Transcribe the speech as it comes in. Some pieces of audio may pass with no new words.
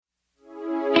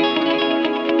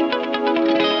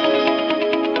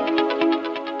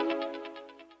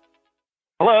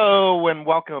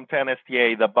welcome to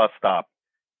NSTA, The Bus Stop.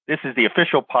 This is the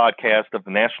official podcast of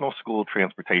the National School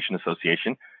Transportation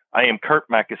Association. I am Kurt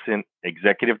Mackeson,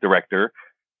 Executive Director,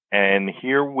 and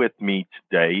here with me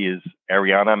today is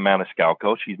Arianna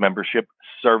Maniscalco. She's Membership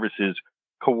Services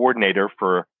Coordinator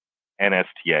for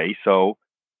NSTA. So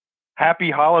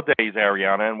happy holidays,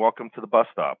 Arianna, and welcome to The Bus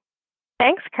Stop.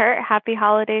 Thanks, Kurt. Happy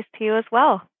holidays to you as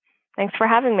well. Thanks for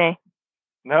having me.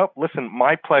 No, listen,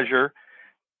 my pleasure.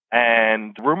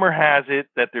 And rumor has it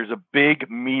that there's a big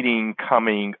meeting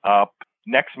coming up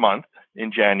next month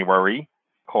in January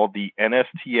called the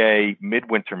NSTA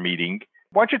Midwinter Meeting.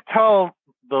 Why don't you tell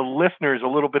the listeners a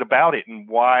little bit about it and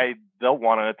why they'll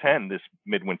want to attend this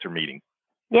midwinter meeting?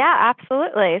 Yeah,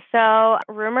 absolutely. So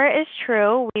rumor is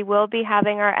true. We will be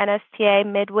having our NSTA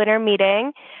Midwinter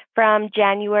meeting from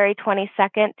January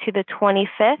 22nd to the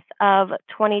 25th of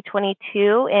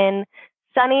 2022 in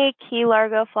sunny Key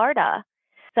Largo, Florida.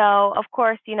 So, of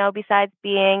course, besides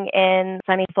being in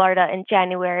sunny Florida in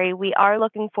January, we are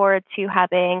looking forward to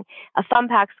having a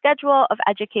fun-packed schedule of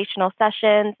educational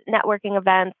sessions, networking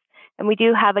events, and we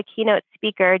do have a keynote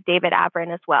speaker, David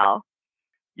Avrin, as well.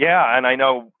 Yeah, and I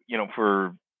know,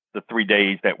 for the 3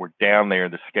 days that we're down there,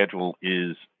 the schedule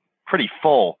is pretty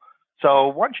full. So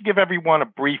why don't you give everyone a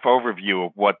brief overview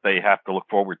of what they have to look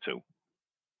forward to?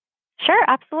 Sure,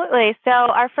 absolutely. So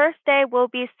our first day will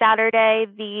be Saturday,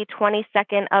 the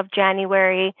 22nd of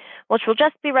January, which will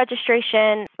just be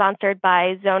registration sponsored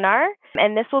by Zonar.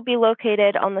 And this will be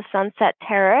located on the Sunset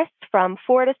Terrace from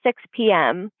 4 to 6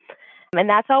 p.m. And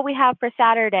that's all we have for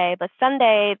Saturday. But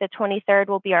Sunday, the 23rd,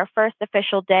 will be our first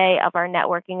official day of our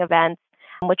networking events,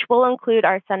 which will include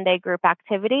our Sunday group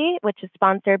activity, which is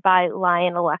sponsored by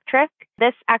Lion Electric.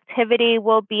 This activity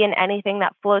will be an anything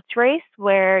that floats race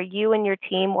where you and your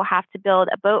team will have to build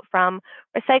a boat from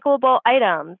recyclable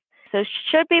items. So it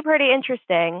should be pretty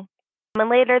interesting. And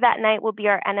later that night will be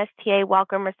our NSTA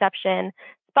welcome reception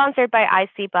sponsored by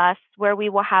IC Bus, where we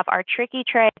will have our Tricky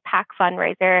Tray Pack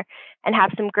fundraiser and have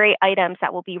some great items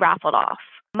that will be raffled off.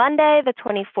 Monday, the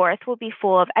 24th, will be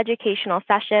full of educational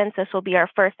sessions. This will be our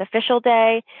first official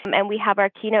day, and we have our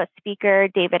keynote speaker,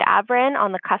 David Avrin,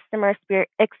 on the customer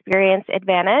experience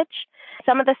advantage.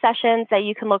 Some of the sessions that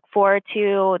you can look forward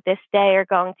to this day are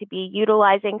going to be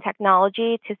utilizing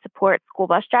technology to support school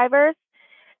bus drivers,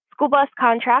 school bus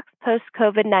contracts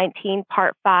post-COVID-19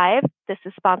 Part 5. This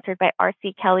is sponsored by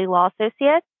R.C. Kelly Law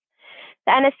Associates.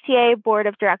 The NSTA Board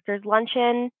of Directors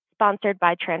Luncheon, sponsored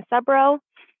by Transubro.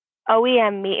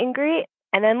 OEM meet and greet,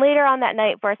 and then later on that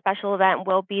night for a special event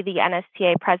will be the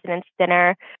NSTA President's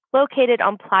Dinner located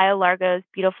on Playa Largo's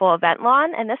beautiful event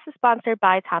lawn, and this is sponsored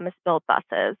by Thomas Build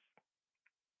Buses.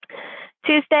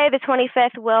 Tuesday, the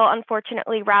 25th, will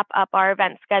unfortunately wrap up our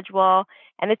event schedule,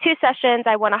 and the two sessions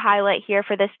I want to highlight here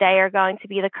for this day are going to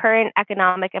be the current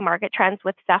economic and market trends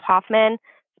with Steph Hoffman,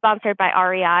 sponsored by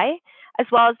REI, as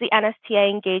well as the NSTA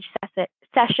Engage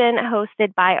session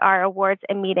hosted by our awards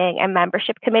and meeting and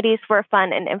membership committees for a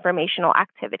fun and informational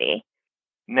activity.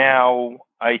 Now,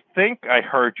 I think I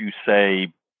heard you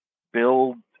say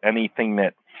build anything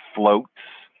that floats.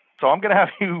 So I'm going to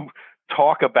have you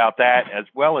talk about that as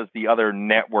well as the other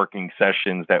networking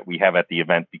sessions that we have at the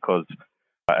event because,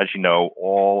 as you know,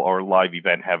 all our live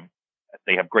event have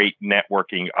great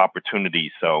networking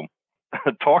opportunities. So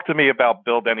talk to me about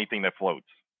build anything that floats.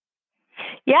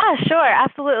 Yeah, sure.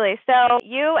 Absolutely. So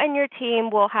you and your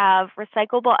team will have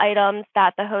recyclable items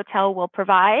that the hotel will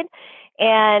provide,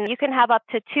 and you can have up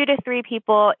to 2 to 3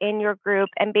 people in your group,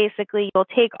 and basically you'll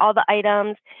take all the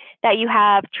items that you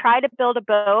have, try to build a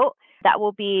boat that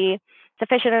will be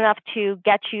sufficient enough to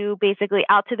get you basically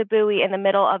out to the buoy in the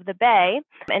middle of the bay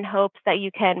in hopes that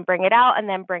you can bring it out and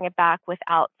then bring it back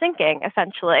without sinking,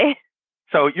 essentially.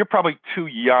 So you're probably too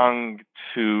young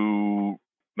to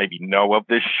maybe know of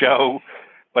this show,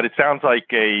 but it sounds like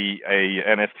a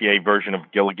NSTA version of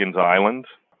Gilligan's Island.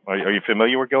 Are you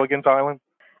familiar with Gilligan's Island?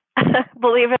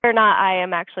 Believe it or not, I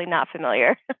am actually not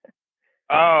familiar.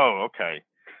 Oh, okay.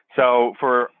 So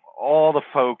for all the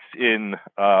folks in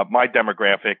my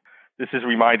demographic, this is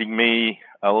reminding me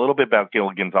a little bit about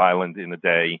Gilligan's Island in a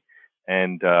day,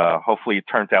 and hopefully it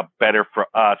turns out better for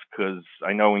us because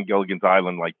I know in Gilligan's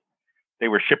Island, they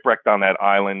were shipwrecked on that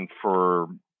island for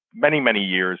many, many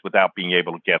years without being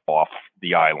able to get off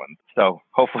the island. So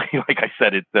hopefully, like I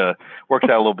said, it works out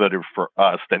a little better for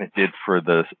us than it did for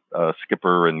the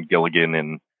skipper and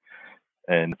Gilligan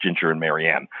and Ginger and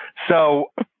Marianne.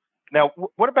 So now,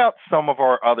 what about some of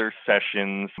our other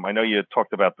sessions? I know you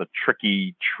talked about the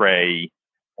Tricky Tray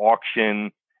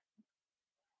auction.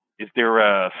 Is there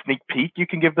a sneak peek you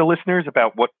can give the listeners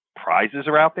about what prizes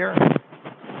are out there?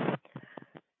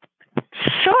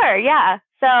 Sure, yeah.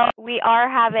 So we are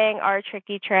having our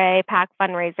Tricky Tray Pack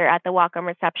fundraiser at the welcome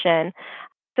reception.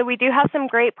 So we do have some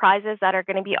great prizes that are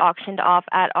going to be auctioned off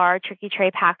at our Tricky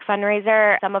Tray Pack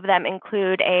fundraiser. Some of them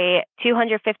include a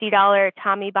 $250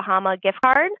 Tommy Bahama gift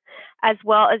card, as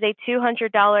well as a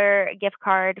 $200 gift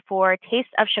card for Taste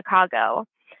of Chicago.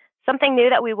 Something new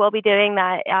that we will be doing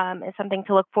that is something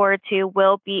to look forward to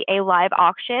will be a live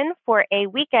auction for a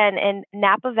weekend in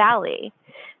Napa Valley.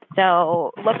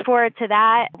 So look forward to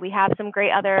that. We have some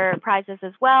great other prizes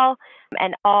as well,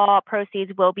 and all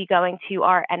proceeds will be going to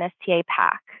our NSTA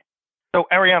PAC. So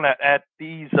Arianna, at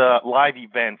these live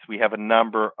events, we have a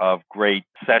number of great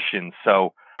sessions.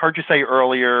 So I heard you say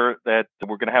earlier that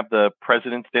we're going to have the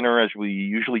President's Dinner as we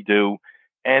usually do.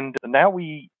 And now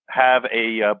we have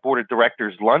a board of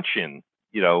directors luncheon,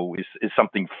 is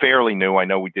something fairly new. I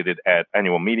know we did it at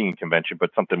annual meeting and convention,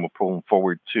 but something we're pulling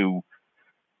forward to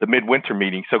the midwinter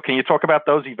meeting. So can you talk about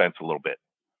those events a little bit?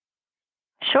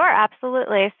 Sure,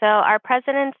 absolutely. So our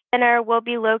President's Dinner will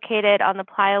be located on the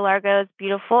Playa Largo's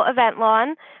beautiful event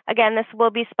lawn. Again, this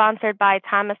will be sponsored by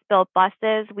Thomas Built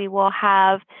Buses. We will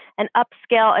have an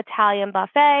upscale Italian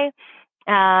buffet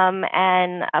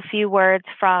and a few words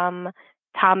from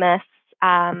Thomas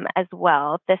as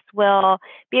well. This will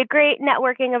be a great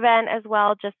networking event as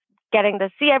well, just getting to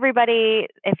see everybody.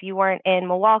 If you weren't in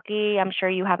Milwaukee, I'm sure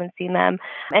you haven't seen them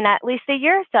in at least a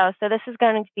year or so. So this is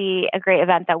going to be a great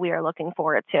event that we are looking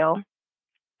forward to.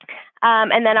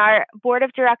 And then our board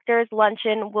of directors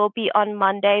luncheon will be on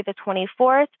Monday, the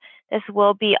 24th. This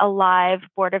will be a live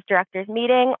board of directors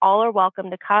meeting. All are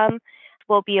welcome to come. It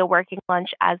will be a working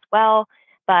lunch as well,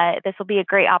 but this will be a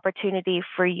great opportunity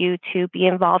for you to be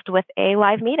involved with a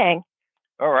live meeting.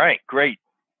 All right, great.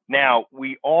 Now,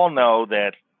 we all know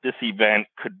that this event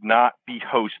could not be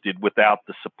hosted without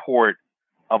the support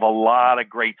of a lot of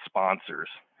great sponsors.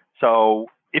 So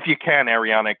if you can,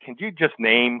 Arianna, can you just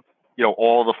name,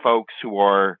 all the folks who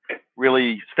are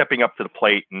really stepping up to the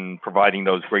plate and providing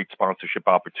those great sponsorship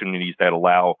opportunities that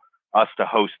allow us to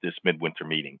host this midwinter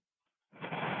meeting?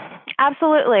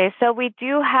 Absolutely. So we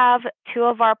do have two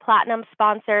of our platinum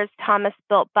sponsors, Thomas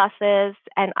Built Buses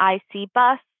and IC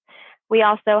Bus. We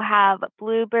also have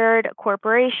Bluebird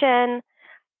Corporation,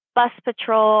 Bus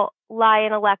Patrol,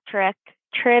 Lion Electric,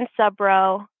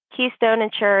 Trans-Subro, Keystone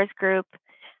Insurers Group,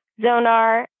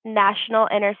 Zonar, National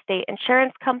Interstate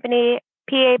Insurance Company,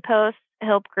 PA Post,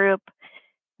 Hilp Group,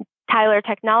 Tyler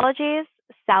Technologies,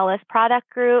 Salis Product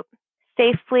Group,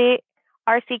 Safe Fleet,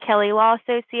 RC Kelly Law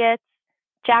Associates,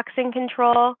 Jackson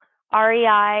Control,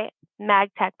 REI,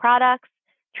 MagTech Products,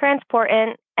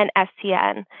 Transportant, and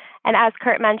STN. And as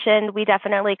Kurt mentioned, we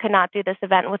definitely could not do this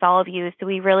event with all of you, so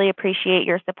we really appreciate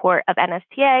your support of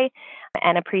NSTA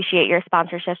and appreciate your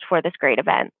sponsorships for this great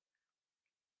event.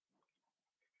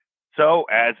 So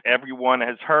as everyone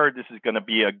has heard, this is going to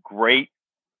be a great,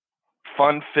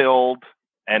 fun-filled,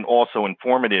 and also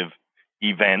informative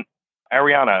event.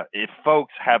 Arianna, if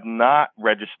folks have not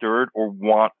registered or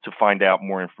want to find out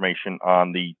more information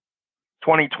on the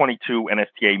 2022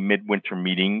 NSTA Midwinter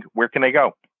Meeting, where can they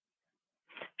go?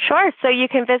 Sure. So you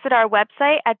can visit our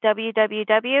website at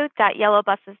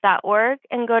www.yellowbuses.org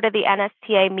and go to the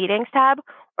NSTA Meetings tab,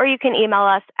 or you can email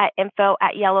us at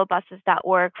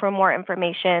info@yellowbuses.org for more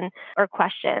information or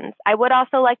questions. I would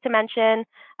also like to mention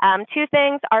two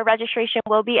things. Our registration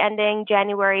will be ending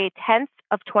January 10th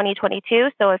of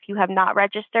 2022. So if you have not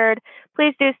registered,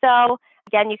 please do so.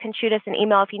 Again, you can shoot us an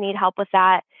email if you need help with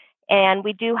that. And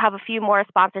we do have a few more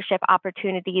sponsorship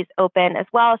opportunities open as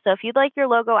well. So if you'd like your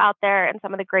logo out there and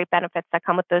some of the great benefits that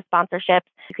come with those sponsorships,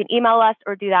 you can email us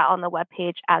or do that on the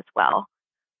webpage as well.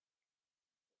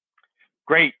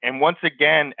 Great. And once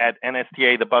again, at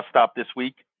NSTA, the bus stop this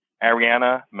week,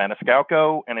 Arianna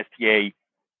Maniscalco, NSTA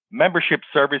Membership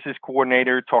Services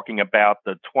Coordinator, talking about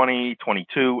the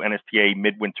 2022 NSTA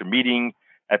Midwinter Meeting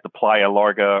at the Playa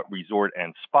Larga Resort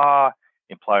and Spa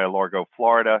in Playa Largo,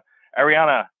 Florida.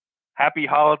 Arianna, happy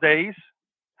holidays,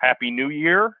 happy New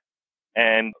Year,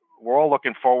 and we're all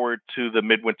looking forward to the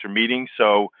midwinter meeting.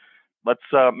 So let's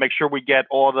make sure we get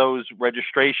all those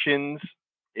registrations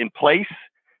in place.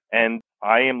 And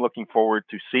I am looking forward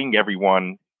to seeing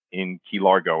everyone in Key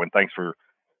Largo. And thanks for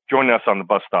joining us on the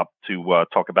bus stop to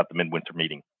talk about the midwinter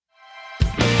meeting.